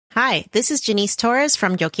Hi, this is Janice Torres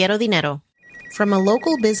from Yo Quiero Dinero. From a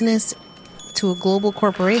local business to a global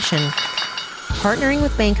corporation, partnering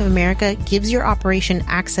with Bank of America gives your operation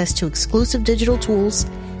access to exclusive digital tools,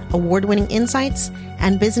 award-winning insights,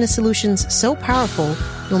 and business solutions so powerful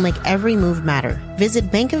you'll make every move matter.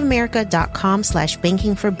 Visit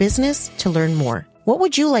bankofamerica.com/banking for business to learn more. What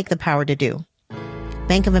would you like the power to do?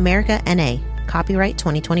 Bank of America, N.A. Copyright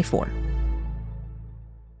 2024.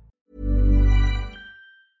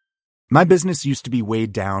 My business used to be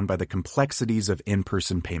weighed down by the complexities of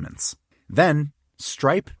in-person payments. Then,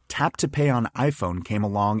 Stripe Tap to Pay on iPhone came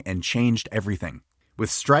along and changed everything.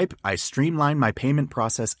 With Stripe, I streamlined my payment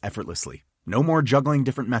process effortlessly. No more juggling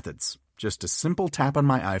different methods. Just a simple tap on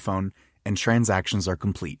my iPhone and transactions are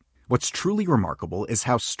complete. What's truly remarkable is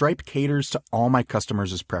how Stripe caters to all my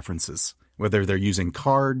customers' preferences. Whether they're using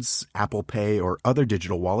cards, Apple Pay, or other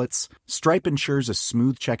digital wallets, Stripe ensures a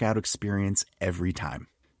smooth checkout experience every time.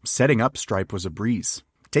 Setting up Stripe was a breeze,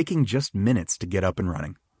 taking just minutes to get up and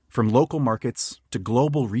running. From local markets to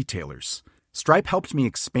global retailers, Stripe helped me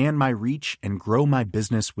expand my reach and grow my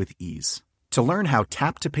business with ease. To learn how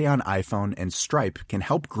Tap to Pay on iPhone and Stripe can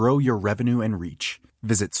help grow your revenue and reach,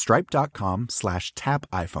 visit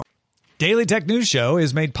stripe.com/tapiphone. Daily Tech News Show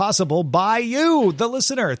is made possible by you, the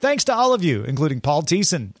listener. Thanks to all of you, including Paul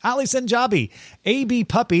Thiessen, Ali Senjabi, AB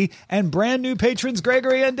Puppy, and brand new patrons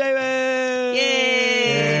Gregory and David.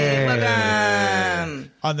 Yay!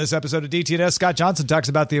 Welcome. On this episode of DTNS, Scott Johnson talks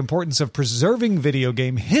about the importance of preserving video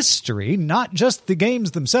game history, not just the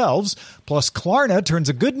games themselves. Plus, Klarna turns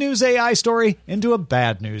a good news AI story into a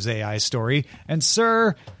bad news AI story. And,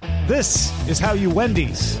 sir, this is how you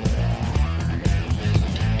Wendy's.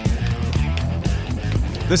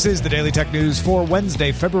 This is the Daily Tech News for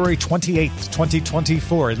Wednesday, February 28th,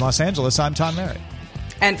 2024. In Los Angeles, I'm Tom Merritt.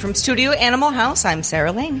 And from Studio Animal House, I'm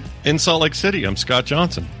Sarah Lane. In Salt Lake City, I'm Scott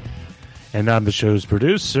Johnson. And I'm the show's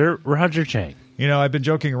producer, Roger Chang. You know, I've been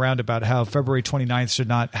joking around about how February 29th should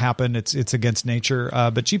not happen. It's against nature.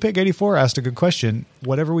 But GPEG84 asked a good question.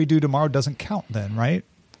 Whatever we do tomorrow doesn't count then, right?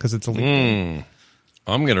 Because it's a leap.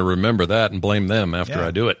 I'm going to remember that and blame them after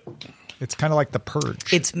I do it. It's kind of like the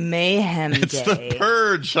Purge. It's Mayhem Day. It's the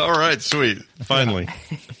Purge. All right, sweet. Finally.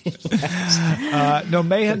 No,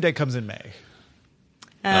 Mayhem Day comes in May.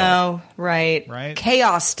 Oh, right.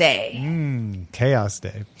 Chaos Day. Chaos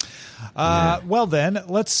Day. Well, then,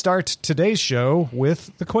 let's start today's show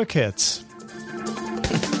with the quick hits.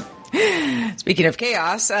 Speaking of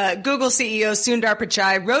chaos, Google CEO Sundar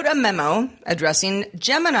Pichai wrote a memo addressing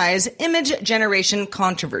Gemini's image generation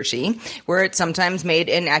controversy, where it sometimes made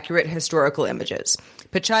inaccurate historical images.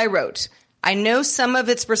 Pichai wrote, "I know some of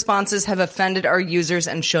its responses have offended our users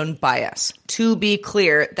and shown bias. To be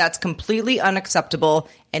clear, that's completely unacceptable,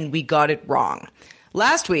 and we got it wrong."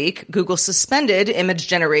 Last week, Google suspended image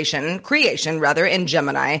creation in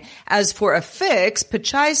Gemini. As for a fix,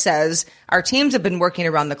 Pichai says, "Our teams have been working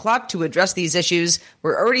around the clock to address these issues.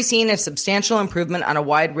 We're already seeing a substantial improvement on a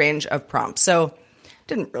wide range of prompts." So,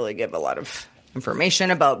 didn't really give a lot of information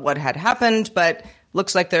about what had happened, but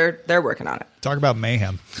looks like they're working on it. Talk about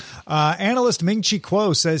mayhem. Analyst Ming-Chi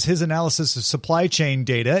Kuo says his analysis of supply chain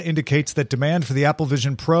data indicates that demand for the Apple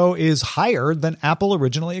Vision Pro is higher than Apple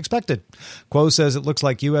originally expected. Kuo says it looks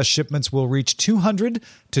like U.S. shipments will reach 200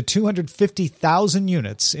 to 250,000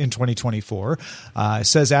 units in 2024.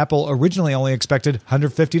 Says Apple originally only expected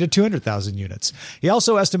 150 to 200,000 units. He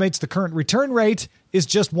also estimates the current return rate is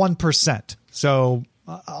just 1%. So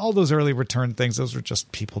all those early return things, those were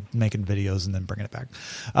just people making videos and then bringing it back.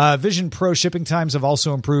 Vision Pro shipping times have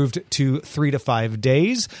also improved to 3 to 5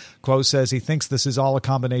 days. Kuo says he thinks this is all a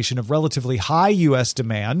combination of relatively high U.S.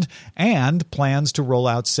 demand and plans to roll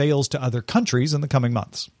out sales to other countries in the coming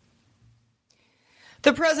months.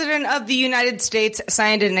 The President of the United States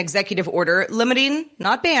signed an executive order limiting,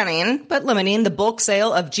 not banning, but limiting the bulk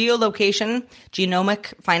sale of geolocation, genomic,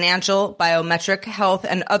 financial, biometric, health,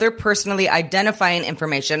 and other personally identifying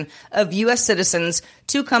information of U.S. citizens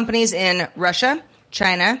to companies in Russia,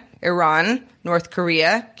 China, Iran, North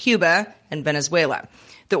Korea, Cuba, and Venezuela.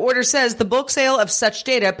 The order says the bulk sale of such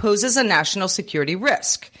data poses a national security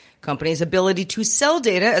risk. Companies' ability to sell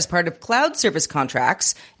data as part of cloud service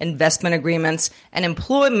contracts, investment agreements, and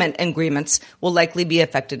employment agreements will likely be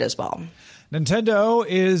affected as well. Nintendo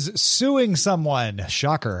is suing someone.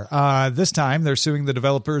 Shocker. This time, they're suing the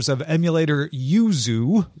developers of emulator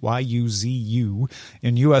Yuzu, Y-U-Z-U,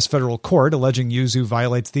 in U.S. federal court, alleging Yuzu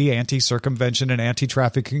violates the anti-circumvention and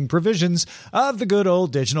anti-trafficking provisions of the good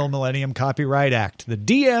old Digital Millennium Copyright Act. The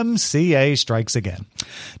DMCA strikes again.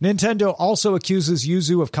 Nintendo also accuses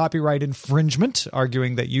Yuzu of copyright infringement,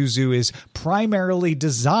 arguing that Yuzu is primarily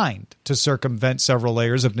designed to circumvent several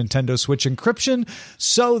layers of Nintendo Switch encryption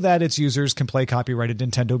so that its users can play copyrighted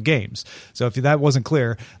Nintendo games. So if that wasn't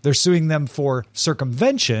clear, they're suing them for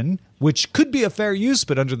circumvention, which could be a fair use,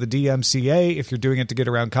 but under the DMCA, if you're doing it to get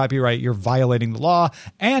around copyright, you're violating the law,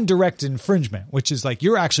 and direct infringement, which is like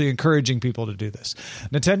you're actually encouraging people to do this.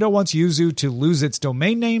 Nintendo wants Yuzu to lose its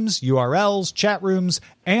domain names, URLs, chat rooms,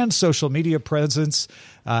 and social media presence.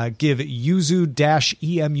 Give yuzu-emu.org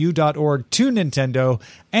to Nintendo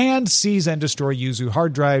and seize and destroy Yuzu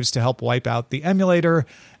hard drives to help wipe out the emulator,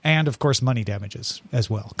 and of course money damages as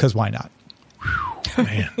well, because why not?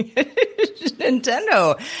 Man.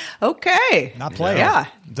 Nintendo. Okay. Not playing. Yeah.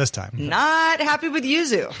 This time. Not happy with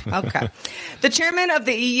Yuzu. Okay. The chairman of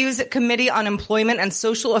the EU's Committee on Employment and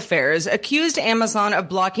Social Affairs accused Amazon of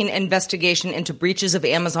blocking investigation into breaches of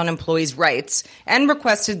Amazon employees' rights and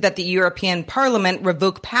requested that the European Parliament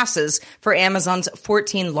revoke passes for Amazon's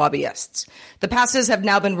 14 lobbyists. The passes have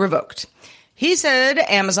now been revoked. He said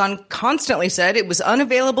Amazon constantly said it was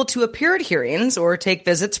unavailable to appear at hearings or take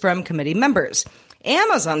visits from committee members.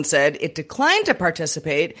 Amazon said it declined to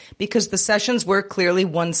participate because the sessions were clearly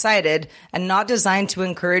one-sided and not designed to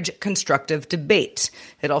encourage constructive debate.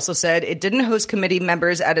 It also said it didn't host committee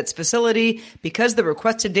members at its facility because the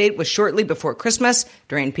requested date was shortly before Christmas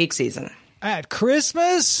during peak season. At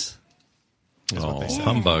Christmas?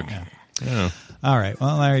 Humbug. Yeah. All right.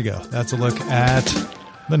 Well, there you go. That's a look at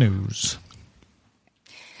the news.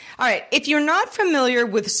 All right. If you're not familiar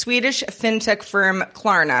with Swedish fintech firm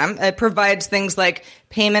Klarna, it provides things like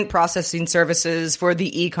payment processing services for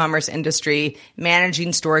the e-commerce industry,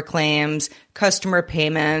 managing store claims, customer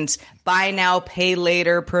payments, buy now, pay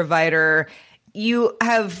later provider. You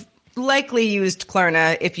have likely used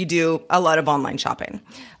Klarna if you do a lot of online shopping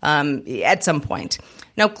at some point.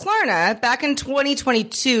 Now, Klarna, back in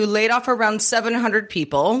 2022, laid off around 700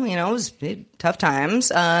 people. You know, it was tough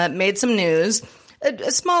times, made some news.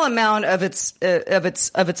 A small amount of its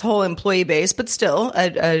whole employee base, but still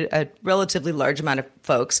a relatively large amount of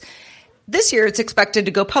folks. This year, it's expected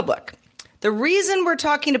to go public. The reason we're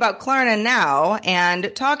talking about Klarna now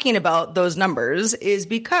and talking about those numbers is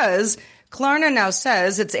because Klarna now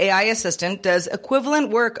says its AI assistant does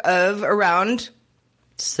equivalent work of around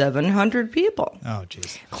 700 people. Oh,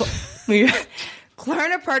 jeez.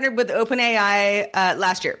 Klarna partnered with OpenAI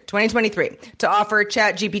last year, 2023, to offer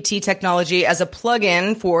ChatGPT technology as a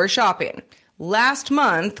plugin for shopping. Last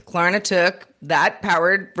month, Klarna took that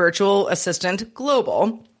powered virtual assistant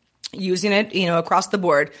global, using it, across the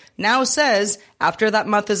board. Now says after that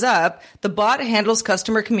month is up, the bot handles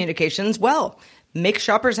customer communications well, makes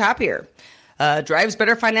shoppers happier, drives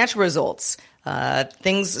better financial results.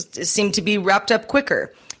 Things seem to be wrapped up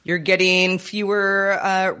quicker. You're getting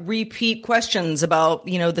fewer repeat questions about,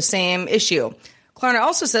 the same issue. Klarna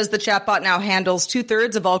also says the chatbot now handles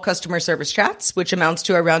 2/3 of all customer service chats, which amounts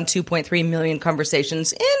to around 2.3 million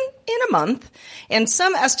conversations in a month. And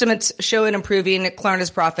some estimates show it improving Klarna's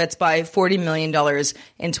profits by $40 million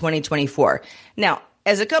in 2024. Now,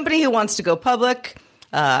 as a company who wants to go public,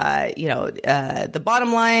 the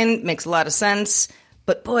bottom line makes a lot of sense.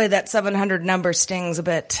 But boy, that 700 number stings a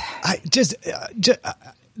bit.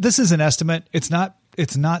 This is an estimate. It's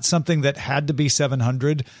not something that had to be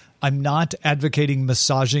 700. I'm not advocating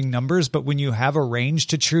massaging numbers, but when you have a range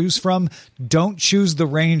to choose from, don't choose the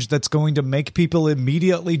range that's going to make people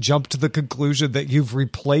immediately jump to the conclusion that you've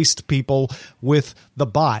replaced people with the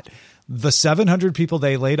bot. The 700 people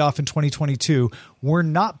they laid off in 2022 were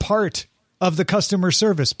not part of the customer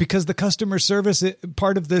service, because the customer service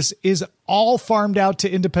part of this is all farmed out to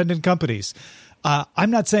independent companies. I'm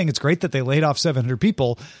not saying it's great that they laid off 700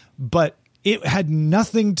 people, but it had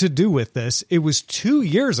nothing to do with this. It was 2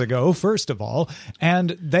 years ago, first of all,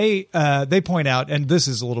 and they point out, and this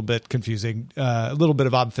is a little bit confusing, a little bit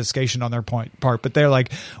of obfuscation on their part, but they're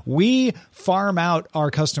like, we farm out our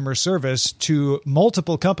customer service to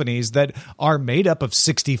multiple companies that are made up of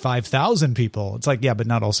 65,000 people. It's like, yeah, but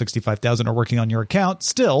not all 65,000 are working on your account.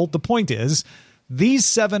 Still, the point is, these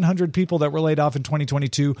 700 people that were laid off in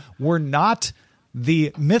 2022 were not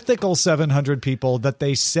the mythical 700 people that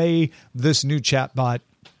they say this new chatbot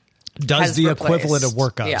does has the replaced. equivalent of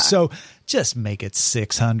work of. Yeah. So just make it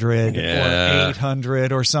 600 or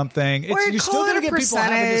 800 or something. You're still going to get people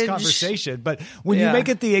having this conversation. But when you make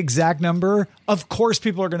it the exact number, of course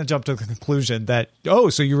people are going to jump to the conclusion that,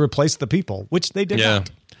 so you replaced the people, which they did not.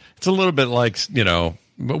 It's a little bit like,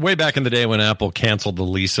 way back in the day when Apple canceled the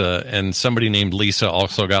Lisa and somebody named Lisa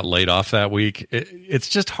also got laid off that week. It's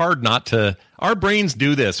just hard not to. Our brains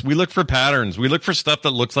do this. We look for patterns. We look for stuff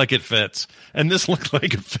that looks like it fits. And this looked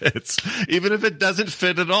like it fits. Even if it doesn't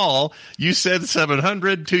fit at all, you said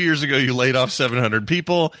 700. 2 years ago, you laid off 700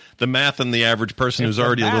 people. The math and the average person who's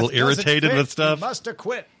already a little irritated with stuff. You must have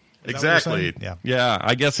quit. Exactly. Yeah.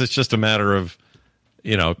 I guess it's just a matter of,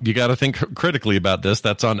 you got to think critically about this.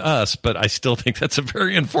 That's on us. But I still think that's a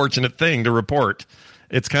very unfortunate thing to report.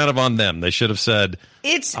 It's kind of on them. They should have said,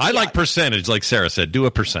 I like percentage, like Sarah said, do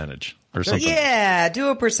a percentage. Or something. Yeah, do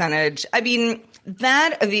a percentage. I mean,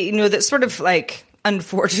 that sort of like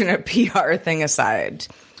unfortunate PR thing aside,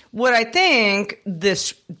 what I think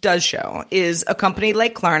this does show is a company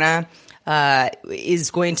like Klarna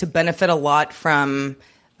is going to benefit a lot from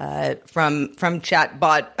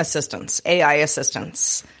chatbot assistance, AI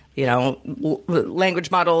assistance,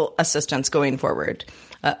 language model assistance going forward.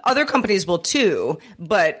 Other companies will too,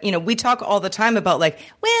 but we talk all the time about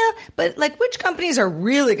which companies are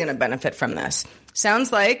really going to benefit from this?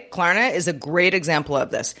 Sounds like Klarna is a great example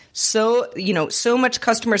of this. So much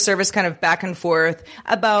customer service kind of back and forth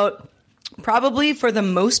about probably for the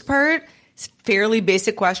most part fairly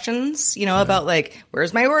basic questions, about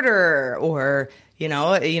where's my order, or I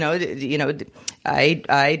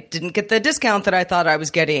didn't get the discount that I thought I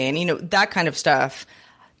was getting, that kind of stuff.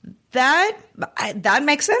 That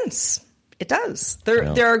makes sense. It does.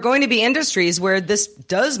 There are going to be industries where this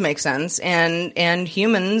does make sense, and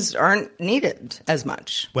humans aren't needed as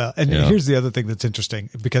much. Well, and here's the other thing that's interesting,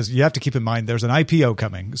 because you have to keep in mind there's an IPO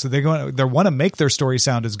coming, so they want to make their story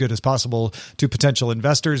sound as good as possible to potential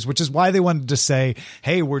investors, which is why they wanted to say,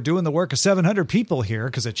 "Hey, we're doing the work of 700 people here,"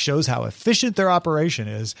 because it shows how efficient their operation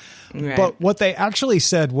is. Right. But what they actually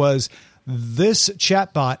said was, this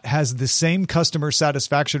chatbot has the same customer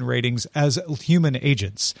satisfaction ratings as human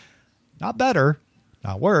agents. Not better,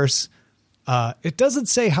 not worse. It doesn't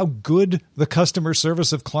say how good the customer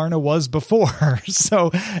service of Klarna was before.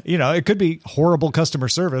 So, it could be horrible customer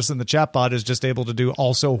service, and the chatbot is just able to do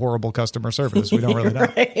also horrible customer service. We don't really know.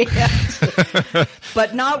 Right, yeah.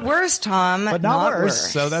 But not worse, Tom. But not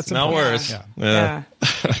worse. So that's not worse. Yeah.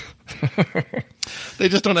 They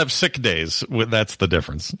just don't have sick days. That's the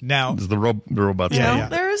difference. Now, the robots.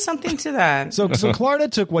 There is something to that. So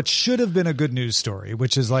Klarna took what should have been a good news story,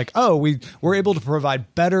 which is like, we were able to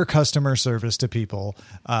provide better customer service to people,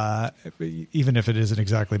 even if it isn't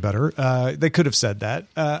exactly better. They could have said that,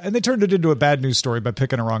 and they turned it into a bad news story by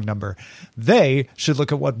picking a wrong number. They should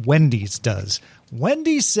look at what Wendy's does.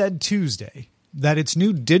 Wendy's said Tuesday that its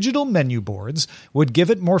new digital menu boards would give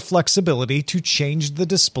it more flexibility to change the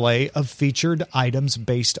display of featured items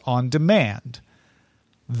based on demand.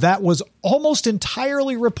 That was almost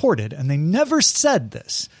entirely reported, and they never said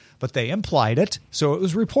this, but they implied it, so it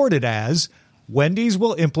was reported as Wendy's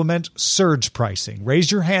will implement surge pricing. Raise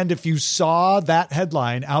your hand if you saw that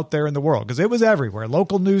headline out there in the world, because it was everywhere.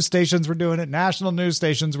 Local news stations were doing it. National news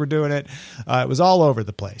stations were doing it. It was all over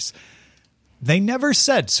the place. They never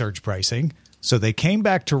said surge pricing. So they came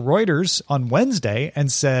back to Reuters on Wednesday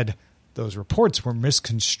and said those reports were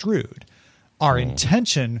misconstrued. Our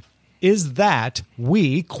intention is that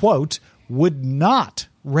we, quote, would not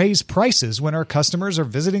raise prices when our customers are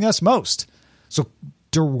visiting us most. So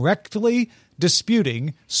directly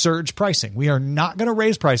disputing surge pricing. We are not going to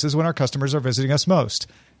raise prices when our customers are visiting us most.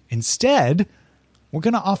 Instead, we're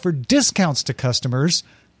going to offer discounts to customers,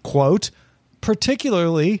 quote,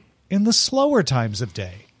 particularly in the slower times of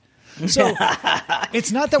day. So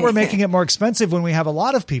it's not that we're making it more expensive when we have a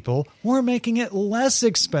lot of people. We're making it less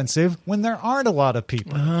expensive when there aren't a lot of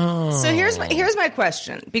people. Oh. So here's my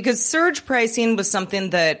question, because surge pricing was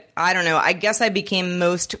something that, I don't know, I guess I became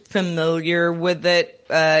most familiar with it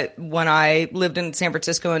when I lived in San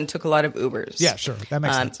Francisco and took a lot of Ubers. Yeah, sure. That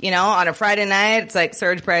makes sense. On a Friday night, it's like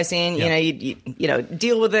surge pricing, you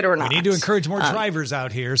deal with it or not. We need to encourage more drivers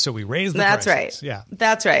out here, so we raise the prices. That's right. Yeah.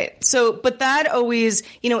 That's right. So, but that always,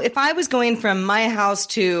 if I was going from my house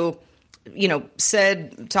to,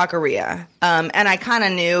 said taqueria, and I kind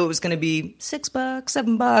of knew it was going to be $6, $7,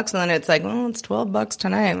 and then it's like, it's $12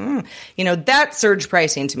 tonight. That's surge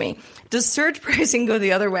pricing to me. Does surge pricing go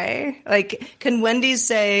the other way? Like, can Wendy's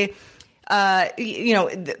say,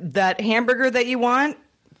 that hamburger that you want,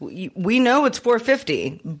 we know it's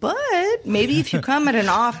 $4.50, but maybe if you come at an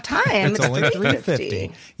off time, it's only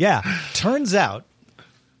 $3.50. Yeah, turns out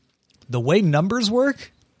The way numbers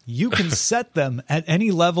work, you can set them at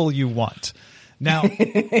any level you want. Now,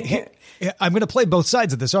 I'm going to play both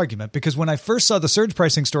sides of this argument because when I first saw the surge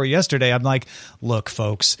pricing story yesterday, I'm like, look,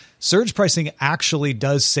 folks, surge pricing actually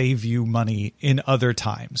does save you money in other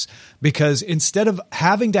times because instead of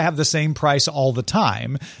having to have the same price all the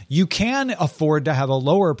time, you can afford to have a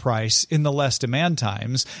lower price in the less demand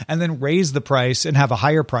times and then raise the price and have a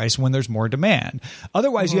higher price when there's more demand.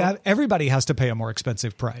 Otherwise, everybody has to pay a more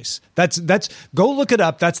expensive price. That's go look it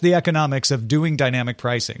up. That's the economics of doing dynamic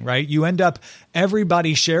pricing, right? You end up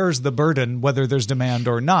everybody shares the burden, whether there's demand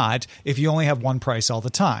or not, if you only have one price all the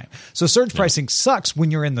time. So surge pricing sucks when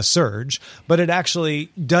you're in the surge, but it actually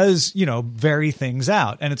does, vary things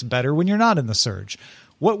out. And it's better when you're not in the surge.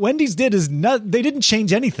 What Wendy's did is they didn't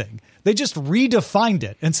change anything. They just redefined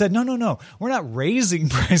it and said, no, we're not raising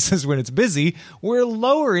prices when it's busy. We're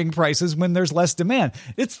lowering prices when there's less demand.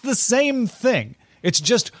 It's the same thing. It's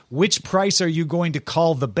just which price are you going to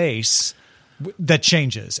call the base that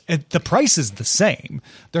changes. The price is the same.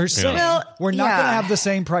 They're saying we're not going to have the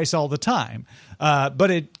same price all the time.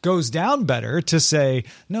 But it goes down better to say,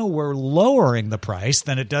 no, we're lowering the price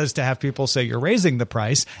than it does to have people say you're raising the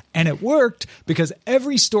price. And it worked because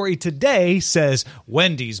every story today says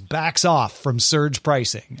Wendy's backs off from surge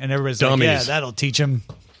pricing. And everybody's dummies. Like, yeah, that'll teach them.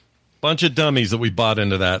 Bunch of dummies that we bought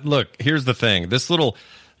into that. Look, here's the thing. This little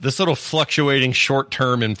fluctuating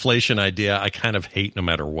short-term inflation idea, I kind of hate no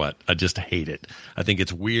matter what. I just hate it. I think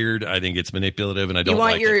it's weird. I think it's manipulative, and I don't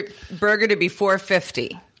like it. You want your burger to be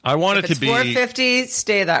 $4.50. I want it to be $4.50.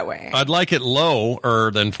 Stay that way. I'd like it lower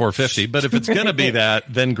than $4.50, but if it's going to be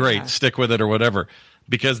that, then great, stick with it or whatever.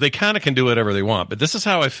 Because they kind of can do whatever they want. But this is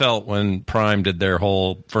how I felt when Prime did their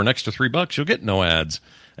whole, for an extra $3, you'll get no ads.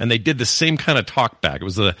 And they did the same kind of talk back. It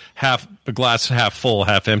was the glass half full,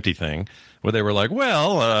 half empty thing, where they were like,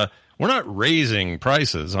 we're not raising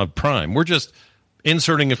prices on Prime. We're just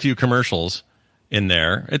inserting a few commercials in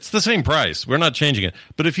there. It's the same price. We're not changing it.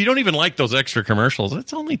 But if you don't even like those extra commercials,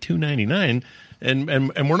 it's only $2.99.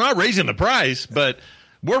 And we're not raising the price, but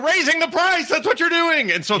we're raising the price. That's what you're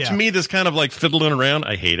doing. And so to me, this kind of like fiddling around,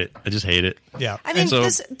 I hate it. I just hate it. Yeah. I mean,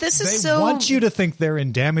 this is so... They want you to think they're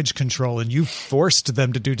in damage control and you forced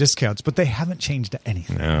them to do discounts, but they haven't changed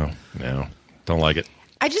anything. No. Don't like it.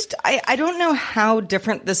 I don't know how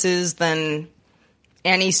different this is than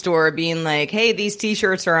any store being like, hey, these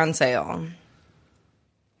T-shirts are on sale.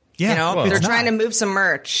 Yeah, they're trying to move some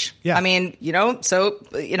merch. Yeah. I mean,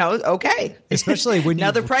 okay. Especially when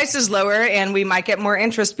now the price is lower and we might get more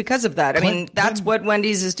interest because of that. I mean, that's what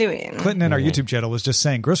Wendy's is doing. Clinton in our YouTube channel was just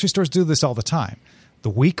saying grocery stores do this all the time.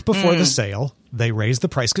 The week before the sale, they raise the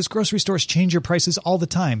price because grocery stores change your prices all the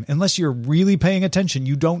time. Unless you're really paying attention,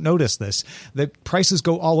 you don't notice this. The prices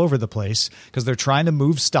go all over the place because they're trying to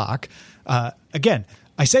move stock. Again,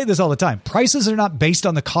 I say this all the time. Prices are not based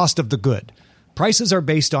on the cost of the good. Prices are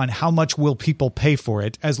based on how much will people pay for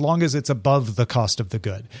it as long as it's above the cost of the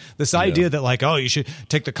good. This idea that you should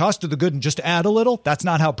take the cost of the good and just add a little, that's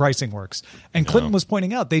not how pricing works. And Clinton was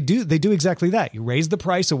pointing out they do exactly that. You raise the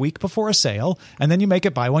price a week before a sale and then you make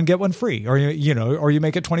it buy one, get one free, or you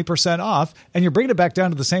make it 20% off and you're bringing it back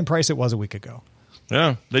down to the same price it was a week ago.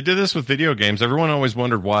 Yeah, they did this with video games. Everyone always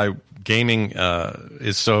wondered why gaming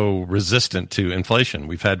is so resistant to inflation.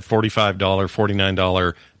 We've had $45,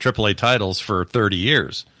 $49 AAA titles for 30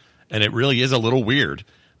 years, and it really is a little weird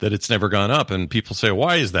that it's never gone up. And people say,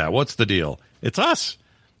 why is that? What's the deal? It's us.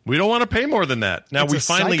 We don't want to pay more than that. Now, it's we a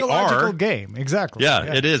finally psychological game. Exactly. Yeah,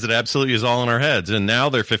 it is. It absolutely is all in our heads. And now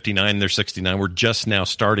they're 59, they're 69. We're just now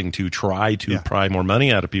starting to try to pry more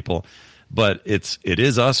money out of people. But it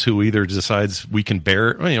is us who either decides we can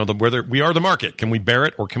bear it, whether we are the market. Can we bear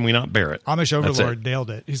it or can we not bear it? Amish Overlord nailed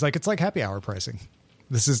it. He's like, it's like happy hour pricing.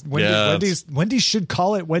 This is Wendy's should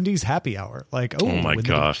call it Wendy's happy hour. Like, oh my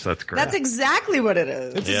gosh, that's great. That's exactly what it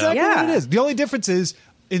is. It's exactly what it is. The only difference is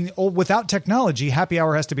without technology, happy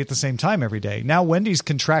hour has to be at the same time every day. Now Wendy's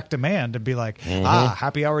can track demand and be like,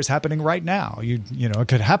 happy hour is happening right now. It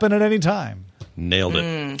could happen at any time. Nailed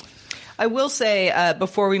it. I will say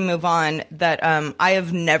before we move on that I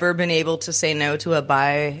have never been able to say no to a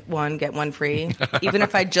buy one, get one free, even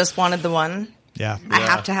if I just wanted the one. Yeah. I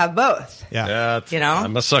have to have both. Yeah.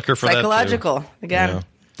 I'm a sucker for psychological, that too. Again. Yeah.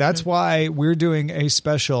 That's why we're doing a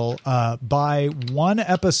special buy one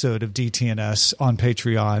episode of DTNS on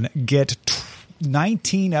Patreon, get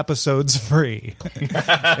 19 episodes free.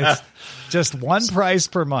 It's just one price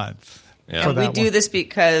per month. Yeah. And we do this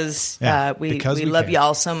because we love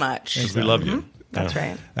y'all so much. We love you. That's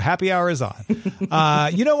right. The happy hour is on.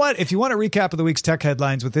 You know what? If you want a recap of the week's tech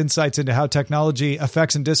headlines with insights into how technology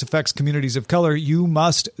affects and disaffects communities of color, you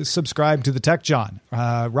must subscribe to the Tech John.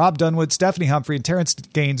 Rob Dunwood, Stephanie Humphrey, and Terrence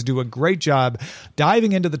Gaines do a great job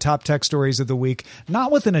diving into the top tech stories of the week,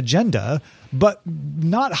 not with an agenda, but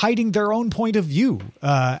not hiding their own point of view.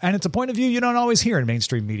 And it's a point of view you don't always hear in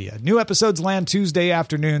mainstream media. New episodes land Tuesday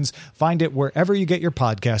afternoons. Find it wherever you get your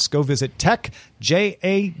podcasts. Go visit techjawn.com.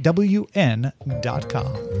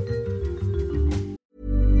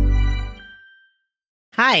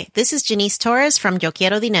 Hi, this is Janice Torres from Yo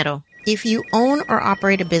Quiero Dinero. If you own or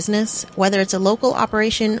operate a business, whether it's a local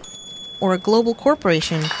operation or a global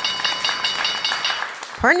corporation,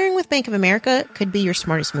 partnering with Bank of America could be your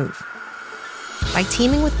smartest move. By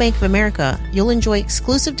teaming with Bank of America, you'll enjoy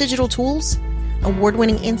exclusive digital tools,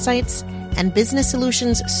 award-winning insights, and business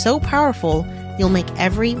solutions so powerful you'll make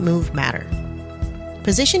every move matter.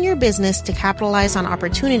 Position your business to capitalize on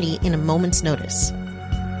opportunity in a moment's notice.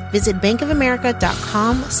 Visit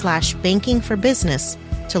bankofamerica.com/banking for business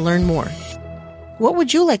to learn more. What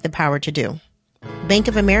would you like the power to do? Bank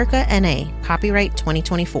of America N.A., copyright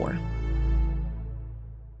 2024.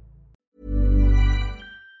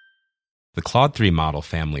 The Claude 3 model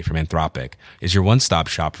family from Anthropic is your one-stop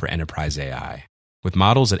shop for enterprise AI. With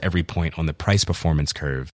models at every point on the price-performance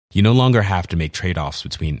curve, you no longer have to make trade-offs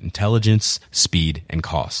between intelligence, speed, and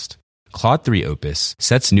cost. Claude 3 Opus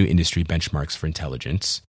sets new industry benchmarks for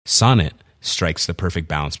intelligence. Sonnet strikes the perfect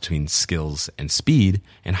balance between skills and speed.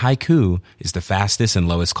 And Haiku is the fastest and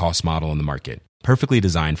lowest cost model in the market, perfectly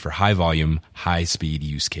designed for high-volume, high-speed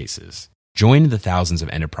use cases. Join the thousands of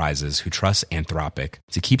enterprises who trust Anthropic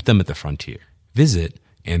to keep them at the frontier. Visit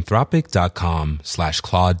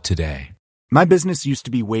anthropic.com/Claude today. My business used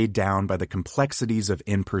to be weighed down by the complexities of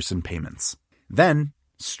in-person payments. Then,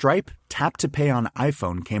 Stripe Tap to Pay on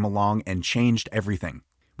iPhone came along and changed everything.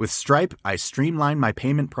 With Stripe, I streamlined my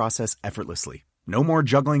payment process effortlessly. No more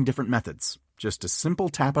juggling different methods. Just a simple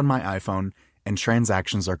tap on my iPhone and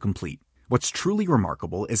transactions are complete. What's truly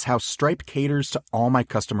remarkable is how Stripe caters to all my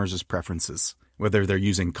customers' preferences. Whether they're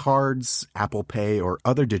using cards, Apple Pay, or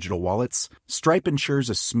other digital wallets, Stripe ensures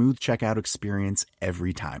a smooth checkout experience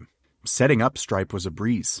every time. Setting up Stripe was a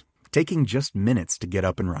breeze, taking just minutes to get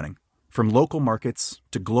up and running. From local markets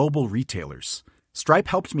to global retailers, Stripe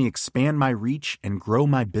helped me expand my reach and grow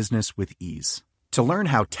my business with ease. To learn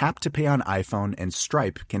how Tap to Pay on iPhone and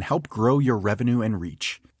Stripe can help grow your revenue and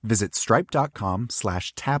reach, visit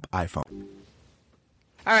stripe.com/tapiphone.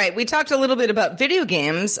 All right, we talked a little bit about video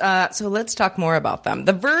games, so let's talk more about them.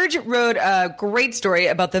 The Verge wrote a great story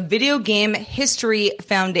about the Video Game History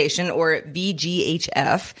Foundation, or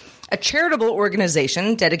VGHF, a charitable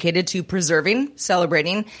organization dedicated to preserving,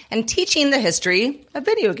 celebrating, and teaching the history of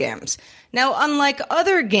video games. Now, unlike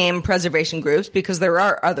other game preservation groups, because there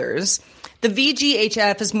are others, the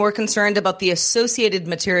VGHF is more concerned about the associated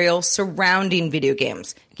material surrounding video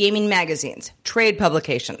games, gaming magazines, trade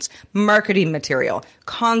publications, marketing material,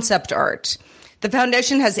 concept art. The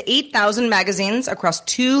foundation has 8,000 magazines across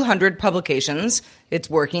 200 publications. It's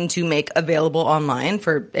working to make available online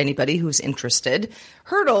for anybody who's interested.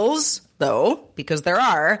 Hurdles, though, because there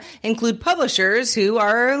are, include publishers who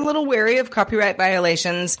are a little wary of copyright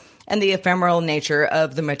violations and the ephemeral nature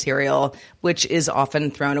of the material, which is often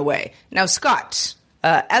thrown away. Now, Scott,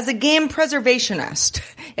 as a game preservationist,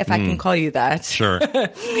 if I can call you that, Sure.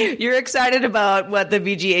 You're excited about what the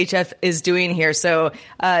VGHF is doing here. So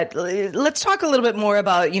let's talk a little bit more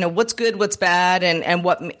about, what's good, what's bad, and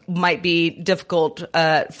what might be difficult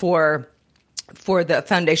for the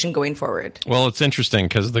foundation going forward. Well, it's interesting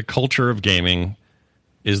because the culture of gaming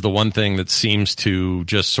is the one thing that seems to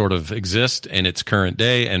just sort of exist in its current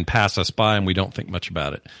day and pass us by, and we don't think much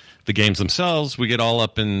about it. The games themselves, we get all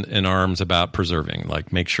up in arms about preserving.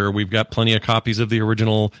 Like, make sure we've got plenty of copies of the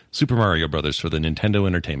original Super Mario Brothers for the Nintendo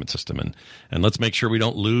Entertainment System. And let's make sure we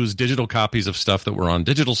don't lose digital copies of stuff that were on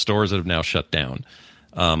digital stores that have now shut down.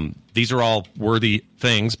 These are all worthy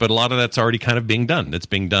things, but a lot of that's already kind of being done. It's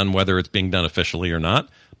being done whether it's being done officially or not,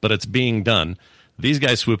 but it's being done. These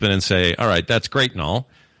guys swoop in and say, all right, that's great and all,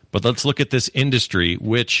 but let's look at this industry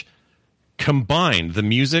which combined the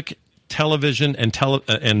music, television,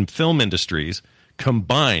 and film industries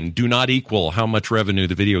combined do not equal how much revenue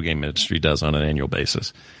the video game industry does on an annual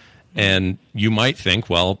basis. And you might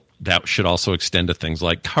think, well, that should also extend to things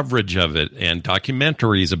like coverage of it and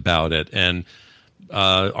documentaries about it and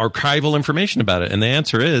archival information about it. And the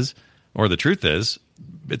answer is, or the truth is,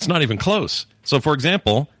 it's not even close. So, for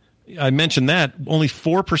example, I mentioned that only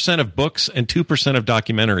 4% of books and 2% of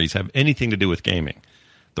documentaries have anything to do with gaming.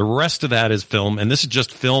 The rest of that is film, and this is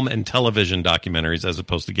just film and television documentaries as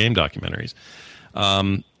opposed to game documentaries.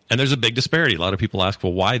 And there's a big disparity. A lot of people ask,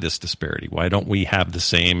 well, why this disparity? Why don't we have the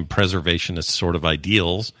same preservationist sort of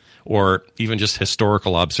ideals or even just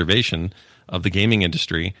historical observation of the gaming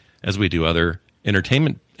industry as we do other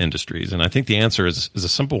entertainment industries? And I think the answer is a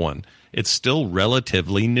simple one. It's still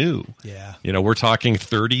relatively new. Yeah. We're talking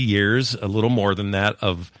 30 years, a little more than that,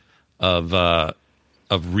 of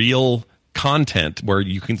real content where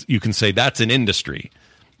you can say that's an industry.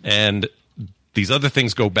 And these other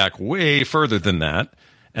things go back way further than that.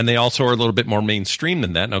 And they also are a little bit more mainstream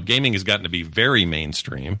than that. Now, gaming has gotten to be very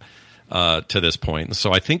mainstream to this point. And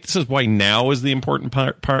so I think this is why now is the important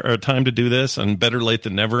time to do this, and better late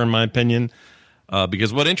than never, in my opinion.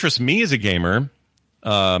 Because what interests me as a gamer,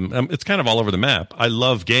 it's kind of all over the map. I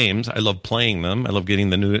love games. I love playing them. I love getting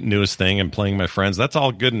the newest thing and playing my friends. That's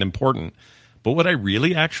all good and important. But what I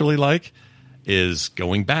really actually like is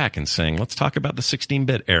going back and saying, let's talk about the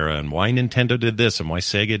 16-bit era and why Nintendo did this and why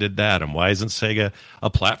Sega did that and why isn't Sega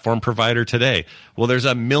a platform provider today? Well, there's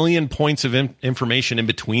a million points of information in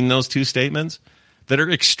between those two statements that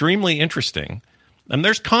are extremely interesting. And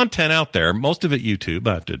there's content out there, most of it YouTube,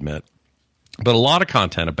 I have to admit, but a lot of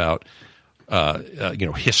content about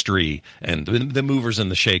history and the movers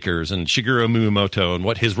and the shakers and Shigeru Miyamoto and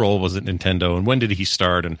what his role was at Nintendo and when did he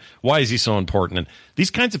start and why is he so important. And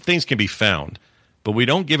these kinds of things can be found, but we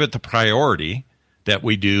don't give it the priority that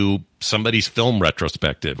we do somebody's film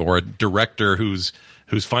retrospective or a director who's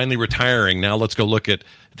finally retiring. Now let's go look at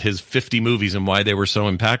his 50 movies and why they were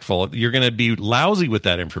so impactful. You're going to be lousy with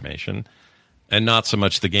that information and not so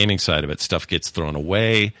much the gaming side of it. Stuff gets thrown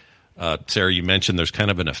away. Sarah, you mentioned there's kind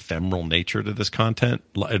of an ephemeral nature to this content.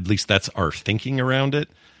 At least that's our thinking around it.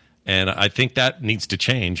 And I think that needs to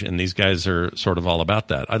change, and these guys are sort of all about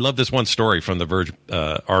that. I love this one story from the Verge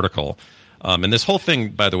article. And this whole thing,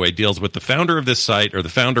 by the way, deals with the founder of this site, or the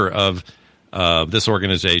founder of this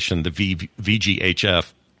organization, the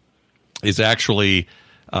VGHF, is actually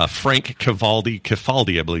Frank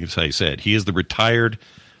Cifaldi, I believe is how you say it. He is the retired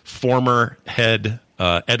former head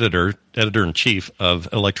editor-in-chief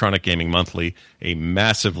of Electronic Gaming Monthly, a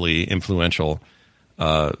massively influential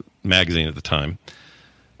magazine at the time.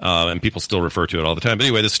 And people still refer to it all the time. But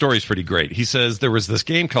anyway, the story is pretty great. He says there was this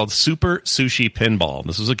game called Super Sushi Pinball.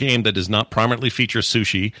 This was a game that does not prominently feature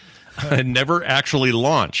sushi and never actually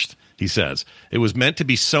launched, he says. It was meant to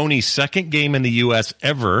be Sony's second game in the U.S.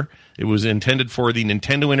 ever. It was intended for the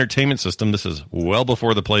Nintendo Entertainment System. This is well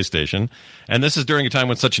before the PlayStation. And this is during a time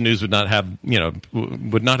when such news would not have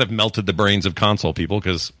melted the brains of console people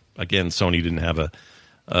because, again, Sony didn't have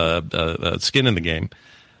a skin in the game.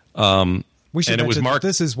 We should mention that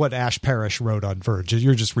this is what Ash Parrish wrote on Verge.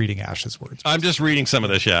 You're just reading Ash's words. I'm just reading some of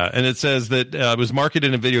this, yeah. And it says that it was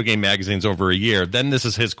marketed in video game magazines over a year. Then this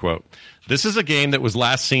is his quote. This is a game that was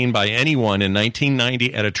last seen by anyone in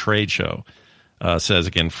 1990 at a trade show, says,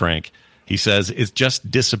 again, Frank. He says, it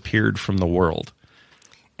just disappeared from the world.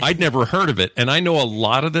 I'd never heard of it, and I know a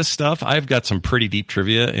lot of this stuff. I've got some pretty deep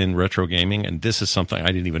trivia in retro gaming, and this is something I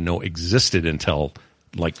didn't even know existed until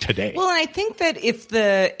like today. Well, and I think that if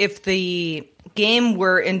the game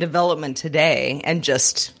were in development today and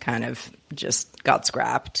just got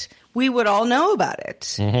scrapped, we would all know about it.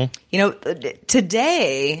 Mm-hmm.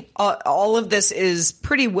 Today, all of this is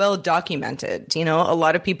pretty well documented. A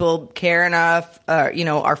lot of people care enough,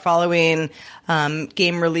 are following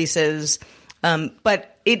game releases.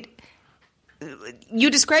 But you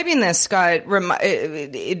describing this, Scott,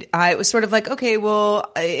 I was sort of like, okay,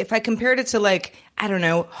 well, if I compared it to I don't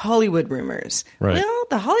know, Hollywood rumors. Right. Well,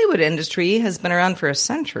 the Hollywood industry has been around for a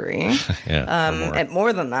century, and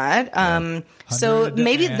more than that. So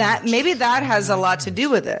maybe that has a lot to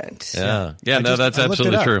do with it. Yeah, no, that's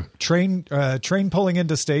absolutely true. Train pulling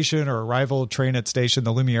into station or arrival train at station.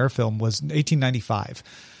 The Lumiere film was 1895.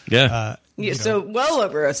 Yeah. So well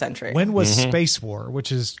over a century. When was Space War,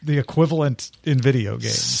 which is the equivalent in video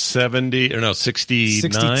games? 69?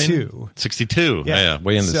 62. 62. Yeah,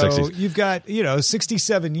 way in the 60s. So you've got,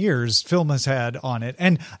 67 years film has had on it.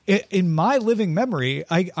 And in my living memory,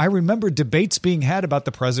 I remember debates being had about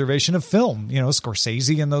the preservation of film.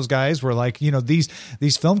 Scorsese and those guys were like,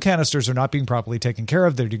 these film canisters are not being properly taken care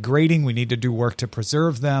of. They're degrading. We need to do work to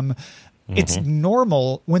preserve them. It's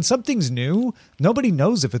normal when something's new. Nobody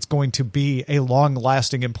knows if it's going to be a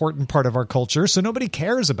long-lasting, important part of our culture, so nobody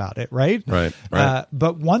cares about it, right? Right.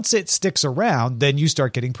 But once it sticks around, then you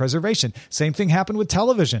start getting preservation. Same thing happened with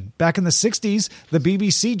television. Back in the 60s, the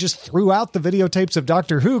BBC just threw out the videotapes of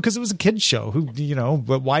Doctor Who because it was a kid's show.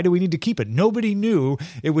 But why do we need to keep it? Nobody knew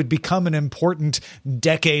it would become an important,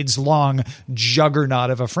 decades-long juggernaut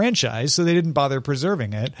of a franchise, so they didn't bother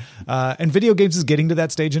preserving it. And video games is getting to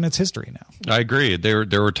that stage in its history now. now. I agree. There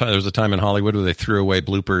was a time in Hollywood where they threw away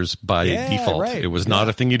bloopers by default. Right. It was not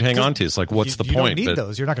a thing you'd hang on to. It's like, what's the point? You don't need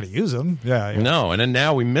those. You're not going to use them. Yeah. No, and then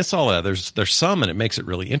now we miss all that. There's some, and it makes it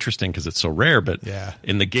really interesting because it's so rare. But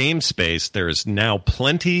in the game space, there is now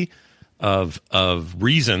plenty of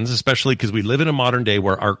reasons, especially because we live in a modern day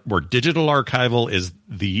where digital archival is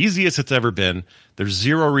the easiest it's ever been. There's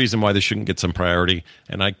zero reason why this shouldn't get some priority,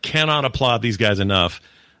 and I cannot applaud these guys enough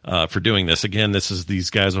for doing this. Again, this is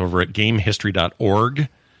these guys over at gamehistory.org.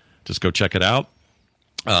 Just go check it out.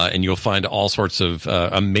 And you'll find all sorts of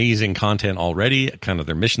amazing content already, kind of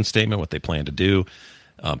their mission statement, what they plan to do.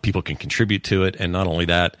 People can contribute to it. And not only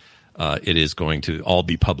that, it is going to all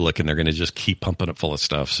be public, and they're going to just keep pumping it full of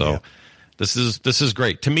stuff. So this is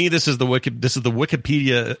great. To me, this is the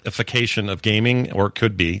Wikipedia-ification of gaming, or it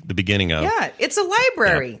could be the beginning of. Yeah, it's a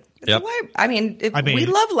library. Yep. We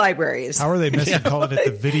love libraries. How are they missing calling it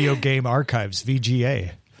the Video Game Archives,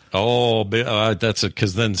 VGA? Oh, that's it.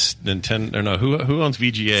 Because then Nintendo. No, who owns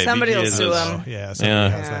VGA? Somebody VGA will sue them. Yeah,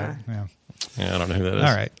 somebody has that. Yeah, I don't know who that is.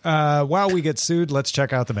 All right. While we get sued, let's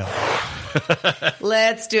check out the mail.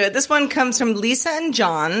 Let's do it. This one comes from Lisa and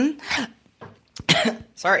John.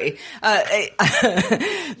 Sorry.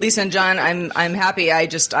 Lisa and John, I'm happy. I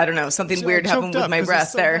don't know. Something weird happened with my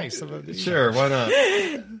breath there. Nice. Sure, why not?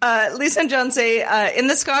 Lisa and John say, in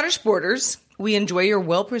the Scottish borders, we enjoy your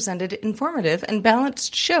well-presented, informative, and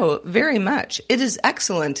balanced show very much. It is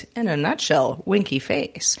excellent in a nutshell, winky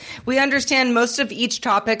face. We understand most of each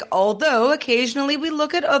topic, although occasionally we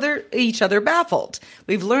look at each other baffled.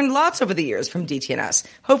 We've learned lots over the years from DTNS.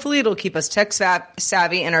 Hopefully it'll keep us tech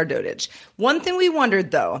savvy in our dotage. One thing we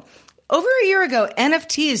wondered, though, over a year ago,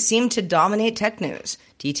 NFTs seemed to dominate tech news.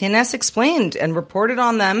 DTNS explained and reported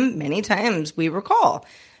on them many times, we recall.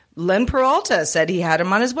 Len Peralta said he had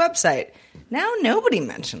them on his website. Now nobody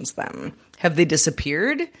mentions them. Have they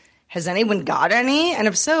disappeared? Has anyone got any? And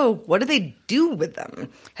if so, what do they do with them?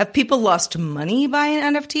 Have people lost money buying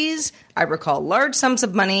NFTs? I recall large sums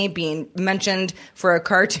of money being mentioned for a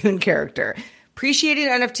cartoon character. Appreciating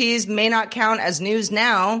NFTs may not count as news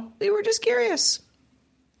now. We were just curious.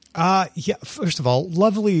 First of all,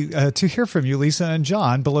 lovely to hear from you, Lisa and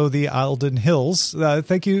John, below the Eildon Hills.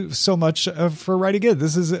 Thank you so much for writing in.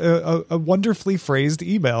 This is a wonderfully phrased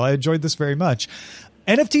email. I enjoyed this very much.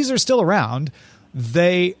 NFTs are still around.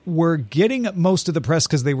 They were getting most of the press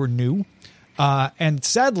because they were new. And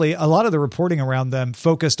sadly, a lot of the reporting around them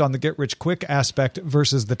focused on the get-rich-quick aspect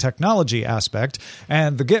versus the technology aspect.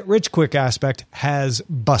 And the get-rich-quick aspect has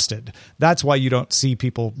busted. That's why you don't see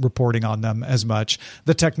people reporting on them as much.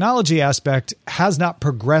 The technology aspect has not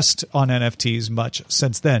progressed on NFTs much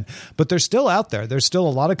since then. But they're still out there. There's still a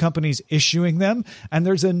lot of companies issuing them. And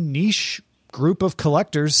there's a niche group of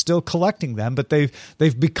collectors still collecting them, but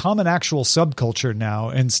they've become an actual subculture now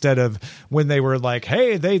instead of when they were like,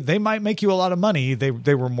 hey, they might make you a lot of money. They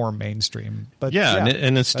were more mainstream. But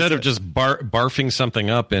and instead of just barfing something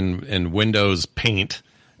up in Windows Paint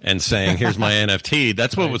and saying, here's my NFT,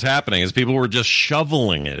 that's what was happening is people were just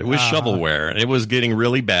shoveling it. It was shovelware. It was getting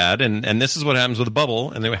really bad. And this is what happens with a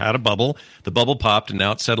bubble. And they had a bubble. The bubble popped, and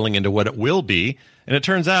now it's settling into what it will be. And it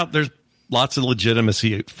turns out there's lots of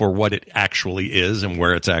legitimacy for what it actually is and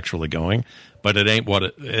where it's actually going, but it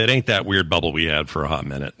ain't that weird bubble we had for a hot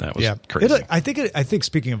minute. That was crazy. I think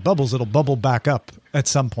speaking of bubbles, it'll bubble back up at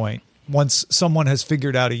some point once someone has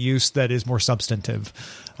figured out a use that is more substantive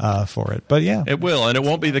for it. But yeah, it will, and it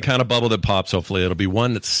won't be the kind of bubble that pops. Hopefully, it'll be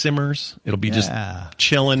one that simmers. It'll be just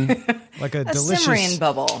chilling, like a delicious simmering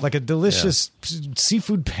bubble, like a delicious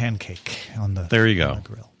seafood pancake on the there you go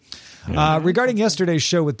grill. Regarding yesterday's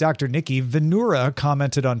show with Dr. Nikki, Venura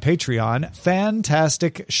commented on Patreon,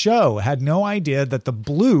 fantastic show. Had no idea that the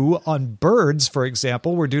blue on birds, for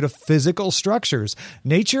example, were due to physical structures.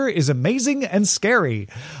 Nature is amazing and scary.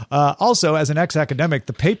 Also, as an ex-academic,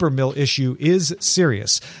 the paper mill issue is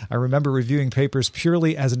serious. I remember reviewing papers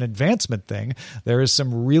purely as an advancement thing. There is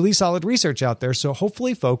some really solid research out there, so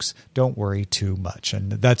hopefully folks don't worry too much.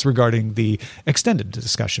 And that's regarding the extended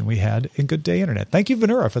discussion we had in Good Day Internet. Thank you,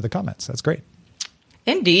 Venura, for the comment. That's great.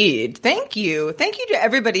 Indeed. Thank you. Thank you to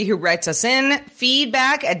everybody who writes us in.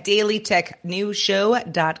 Feedback at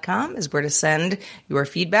dailytechnewsshow.com is where to send your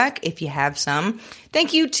feedback if you have some.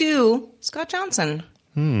 Thank you to Scott Johnson.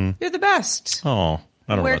 You're the best. Oh,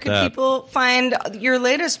 I don't know Where about can that. people find your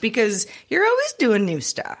latest? Because you're always doing new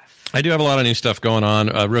stuff. I do have a lot of new stuff going on.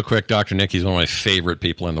 Real quick, Dr. Nikki's one of my favorite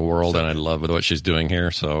people in the world, and I love what she's doing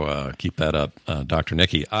here, so keep that up, Dr.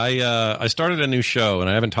 Nikki. I started a new show, and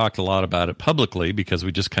I haven't talked a lot about it publicly because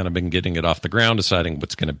we just kind of been getting it off the ground, deciding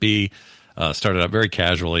what's going to be. Started out very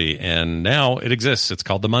casually, and now it exists. It's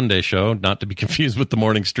called The Monday Show, not to be confused with The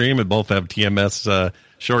Morning Stream. It both have TMS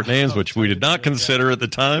short names, which we did not consider at the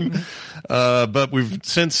time, but we've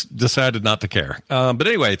since decided not to care. But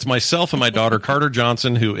anyway, it's myself and my daughter, Carter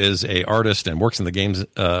Johnson, who is a artist and works in the games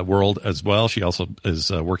world as well. She also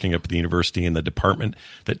is working up at the university in the department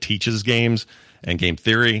that teaches games and game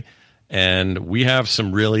theory. And we have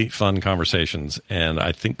some really fun conversations, and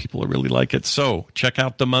I think people will really like it. So check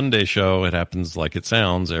out The Monday Show. It happens like it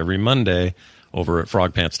sounds every Monday over at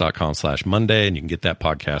frogpants.com/Monday, and you can get that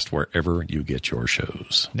podcast wherever you get your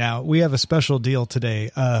shows. Now, we have a special deal today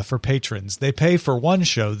for patrons. They pay for one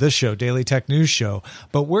show, this show, Daily Tech News Show,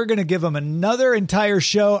 but we're going to give them another entire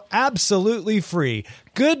show absolutely free.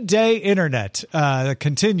 Good Day Internet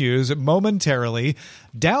continues momentarily.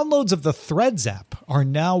 Downloads of the Threads app are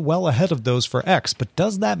now well ahead of those for X, but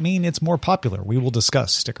does that mean it's more popular? We will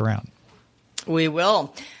discuss. Stick around. We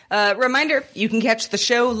will. Reminder, you can catch the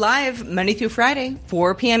show live Monday through Friday,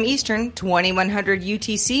 4 p.m. Eastern, 2100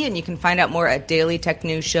 UTC, and you can find out more at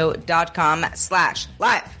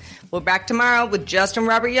dailytechnewsshow.com/live. We're back tomorrow with Justin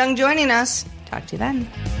Robert Young joining us. Talk to you then.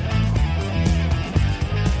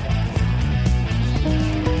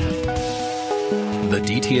 The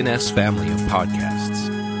DTNS family of podcasts,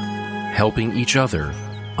 helping each other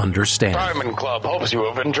understand. Diamond Club hopes you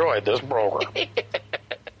have enjoyed this program.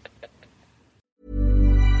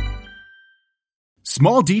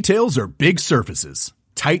 Small details are big surfaces.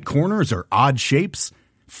 Tight corners are odd shapes.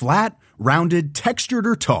 Flat, rounded, textured,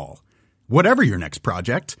 or tall. Whatever your next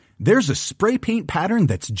project, there's a spray paint pattern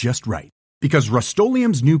that's just right. Because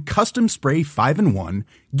Rust-Oleum's new Custom Spray 5-in-1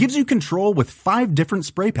 gives you control with 5 different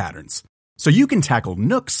spray patterns. So you can tackle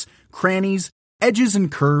nooks, crannies, edges, and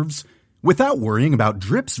curves without worrying about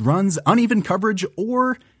drips, runs, uneven coverage,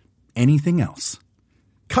 or anything else.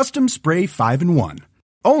 Custom Spray 5-in-1.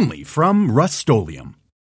 Only from Rust-Oleum.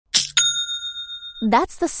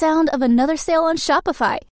 That's the sound of another sale on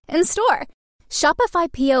Shopify in store. Shopify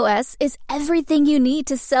POS is everything you need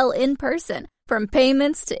to sell in person. From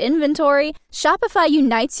payments to inventory, Shopify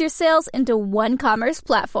unites your sales into one commerce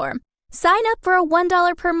platform. Sign up for a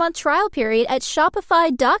 $1 per month trial period at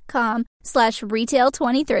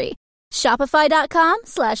shopify.com/retail23.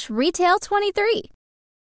 Shopify.com/retail23.